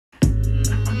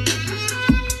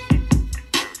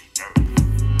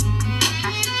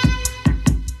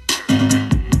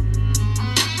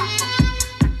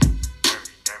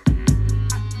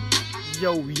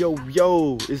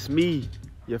Yo, it's me,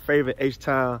 your favorite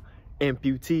H-Town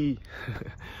amputee.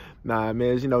 Nah,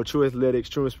 man, it's, True Athletics,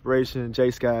 True Inspiration, J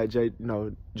Sky,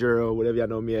 Gerald, whatever y'all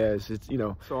know me as. It's,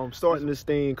 So I'm starting this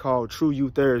thing called TRU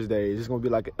You Thursdays. It's gonna be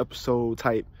like an episode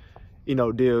type,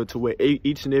 deal to where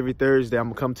each and every Thursday I'm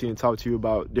gonna come to you and talk to you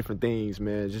about different things,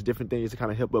 man. Just different things to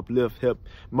kind of help uplift, help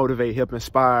motivate, help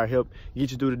inspire, help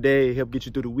get you through the day, help get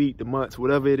you through the week, the months,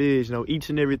 whatever it is. Each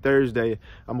and every Thursday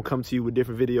I'm gonna come to you with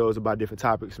different videos about different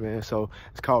topics, man. So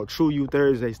it's called TRU You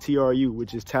Thursdays, TRU,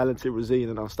 which is talented,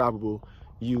 resilient, and unstoppable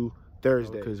You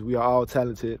Thursday. Because we are all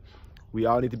talented. We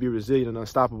all need to be resilient and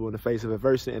unstoppable in the face of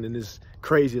adversity and in this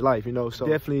crazy life, So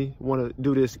definitely want to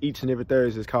do this each and every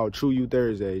Thursday. It's called TRU You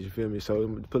Thursdays, you feel me? So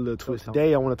I'm gonna put a little twist.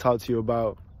 Today I want to talk to you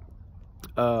about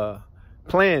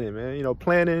planning, man.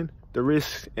 Planning, the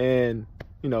risks, and,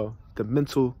 the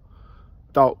mental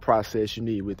thought process you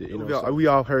need with it. We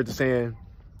all heard the saying,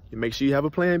 make sure you have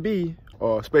a plan B,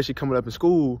 or especially coming up in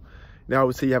school, they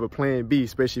always say you have a plan B,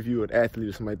 especially if you're an athlete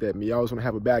or something like that. You always want to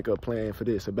have a backup plan for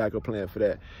this, a backup plan for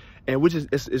that. And which is,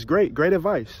 it's great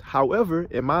advice. However,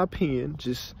 in my opinion,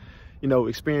 just,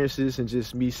 experiences and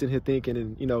just me sitting here thinking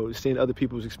and, seeing other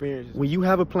people's experiences. When you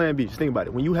have a plan B, just think about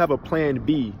it. When you have a plan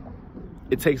B,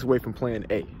 it takes away from plan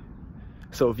A.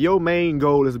 So if your main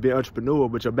goal is to be an entrepreneur,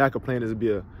 but your backup plan is to be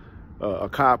a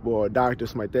cop or a doctor or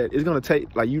something like that, it's going to take,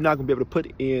 you're not going to be able to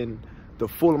put in the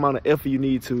full amount of effort you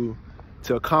need to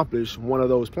accomplish one of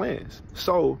those plans.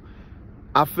 So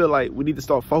I feel like we need to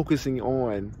start focusing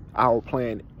on our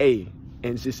plan A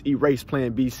and just erase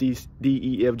plan B, C,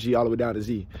 D, E, F, G all the way down to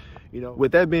Z.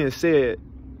 With that being said,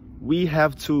 we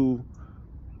have to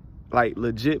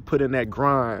legit put in that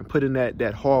grind, put in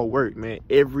that hard work, man,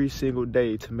 every single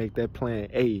day to make that plan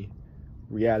A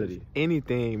reality.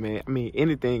 Anything, man,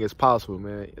 anything is possible,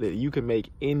 man. You can make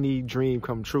any dream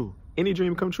come true. Any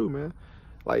dream come true, man.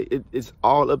 It's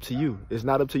all up to you. It's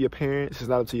not up to your parents. It's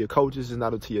not up to your coaches. It's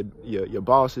not up to your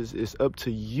bosses. It's up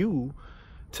to you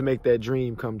to make that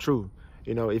dream come true.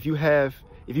 If you have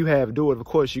do it, of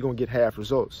course you're gonna get half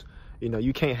results.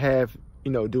 You can't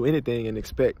do anything and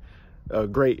expect a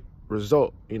great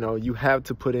result. You have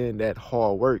to put in that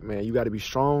hard work, man. You got to be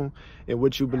strong in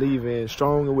what you believe in,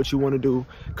 strong in what you want to do,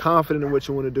 confident in what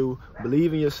you want to do,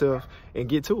 believe in yourself, and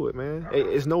get to it, man.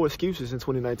 It's no excuses in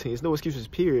 2019. It's no excuses,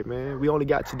 period, man. We only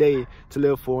got today to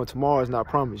live for, and tomorrow is not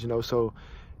promised, So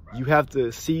you have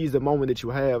to seize the moment that you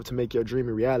have to make your dream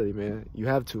a reality, man. You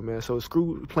have to, man. So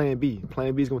screw plan B.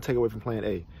 Plan B is going to take away from plan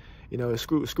A.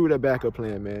 Screw that backup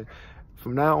plan, man.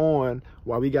 From now on,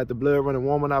 while we got the blood running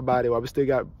warm in our body, while we still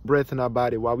got breath in our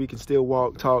body, while we can still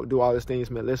walk, talk, do all these things,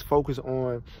 man, let's focus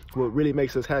on what really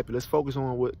makes us happy. Let's focus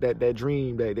on what that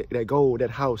dream, that goal,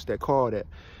 that house, that car,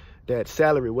 that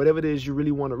salary, whatever it is you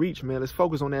really want to reach, man. Let's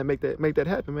focus on that, make that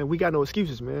happen, man. We got no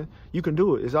excuses, man. You can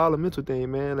do it. It's all a mental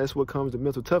thing, man. That's what comes to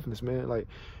mental toughness, man.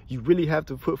 You really have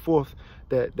to put forth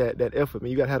that effort, man.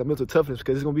 You got to have the mental toughness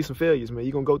because there's going to be some failures, man.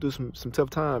 You're going to go through some tough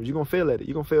times. You're going to fail at it.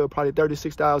 You're going to fail probably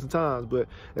 36,000 times, but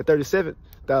that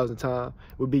 37,000 time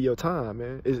would be your time,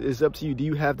 man. It's up to you. Do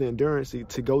you have the endurance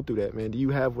to go through that, man? Do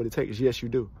you have what it takes? Yes, you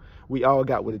do. We all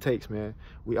got what it takes, man.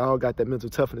 We all got that mental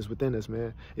toughness within us,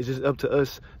 man. It's just up to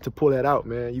us to pull that out,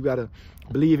 man. You got to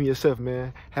believe in yourself,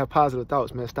 man. Have positive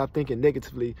thoughts, man. Stop thinking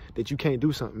negatively that you can't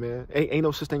do something, man. Ain't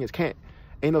no such thing as can't.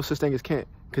 Ain't no such thing as can't,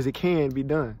 because it can be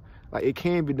done. It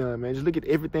can be done, man. Just look at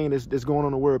everything that's going on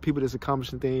in the world. People that's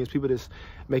accomplishing things, people that's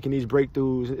making these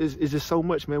breakthroughs. It's just so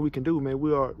much, man, we can do, man.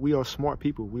 We are smart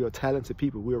people. We are talented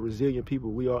people. We are resilient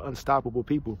people. We are unstoppable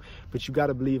people. But you got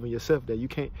to believe in yourself that you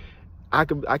can't. I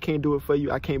can't do it for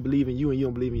you. I can't believe in you and you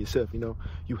don't believe in yourself,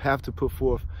 You have to put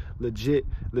forth legit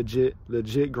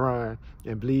grind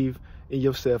and believe in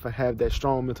yourself and have that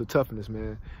strong mental toughness,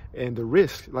 man. And the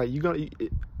risk,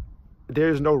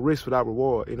 there's no risk without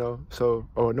reward,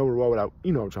 or no reward without,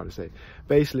 what I'm trying to say.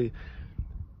 Basically,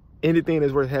 anything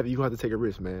that's worth having, you have to take a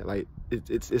risk, man.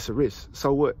 It's a risk.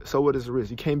 So what? So what is a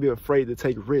risk? You can't be afraid to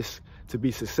take risks to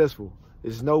be successful.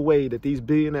 There's no way that these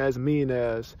billionaires and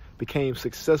millionaires became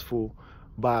successful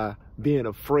by being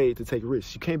afraid to take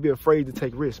risks. You can't be afraid to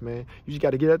take risks, man. You just got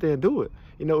to get out there and do it.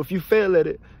 If you fail at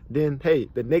it, then, hey,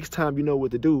 the next time you know what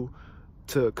to do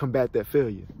to combat that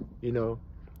failure.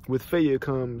 With failure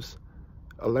comes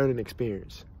a learning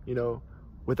experience.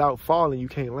 Without falling, you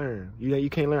can't learn.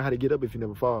 You can't learn how to get up if you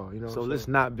never fall. So let's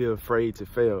not be afraid to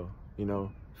fail.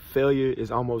 Failure is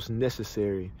almost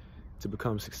necessary to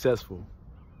become successful.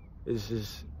 It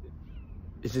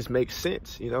just makes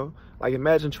sense,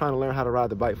 Imagine trying to learn how to ride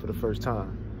the bike for the first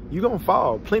time. you're gonna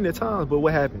fall plenty of times, but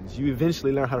what happens? You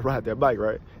eventually learn how to ride that bike,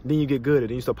 right? And then you get good at it.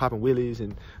 Then you start popping wheelies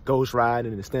and ghost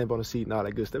riding and stand up on the seat and all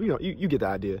that good stuff. You know, you get the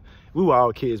idea. We were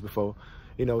all kids before,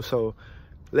 you know, so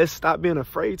let's stop being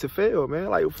afraid to fail, man.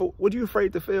 Like, what are you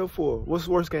afraid to fail for? What's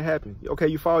the worst can happen? Okay,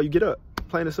 you fall, you get up.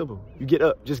 Plain and simple. You get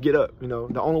up, just get up. You know,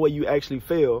 the only way you actually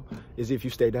fail is if you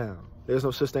stay down. There's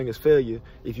no such thing as failure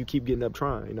if you keep getting up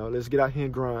trying. You know, let's get out here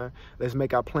and grind. Let's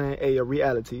make our plan A a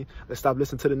reality. Let's stop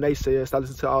listening to the naysayers. Stop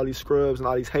listening to all these scrubs and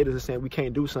all these haters that saying we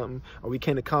can't do something or we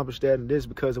can't accomplish that and this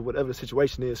because of whatever the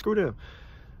situation is. Screw them.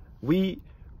 We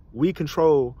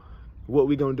control what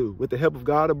we're gonna do with the help of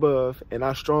God above and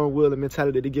our strong will and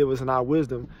mentality to give us and our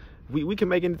wisdom. We can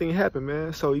make anything happen,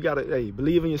 man. So you gotta, hey,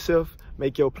 believe in yourself.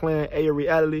 Make your plan A a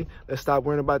reality. Let's stop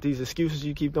worrying about these excuses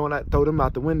you keep throwing out. Throw them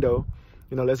out the window.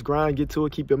 You know, let's grind, get to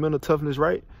it, keep your mental toughness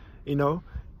right, you know,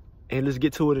 and let's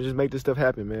get to it and just make this stuff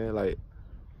happen, man. Like,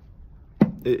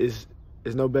 there's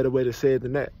no better way to say it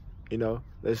than that, you know.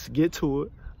 Let's get to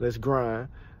it. Let's grind.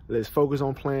 Let's focus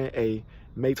on plan A.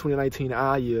 Make 2019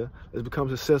 our year. Let's become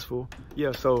successful.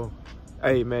 Yeah, so,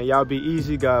 hey, man, y'all be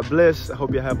easy. God bless. I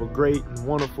hope y'all have a great and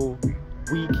wonderful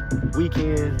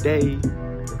weekend, day.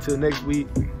 Until next week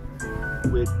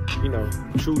with, you know,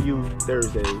 TRU You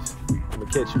Thursdays. I'm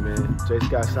gonna catch you, man. Jay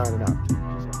Scott signing out.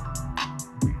 Peace out.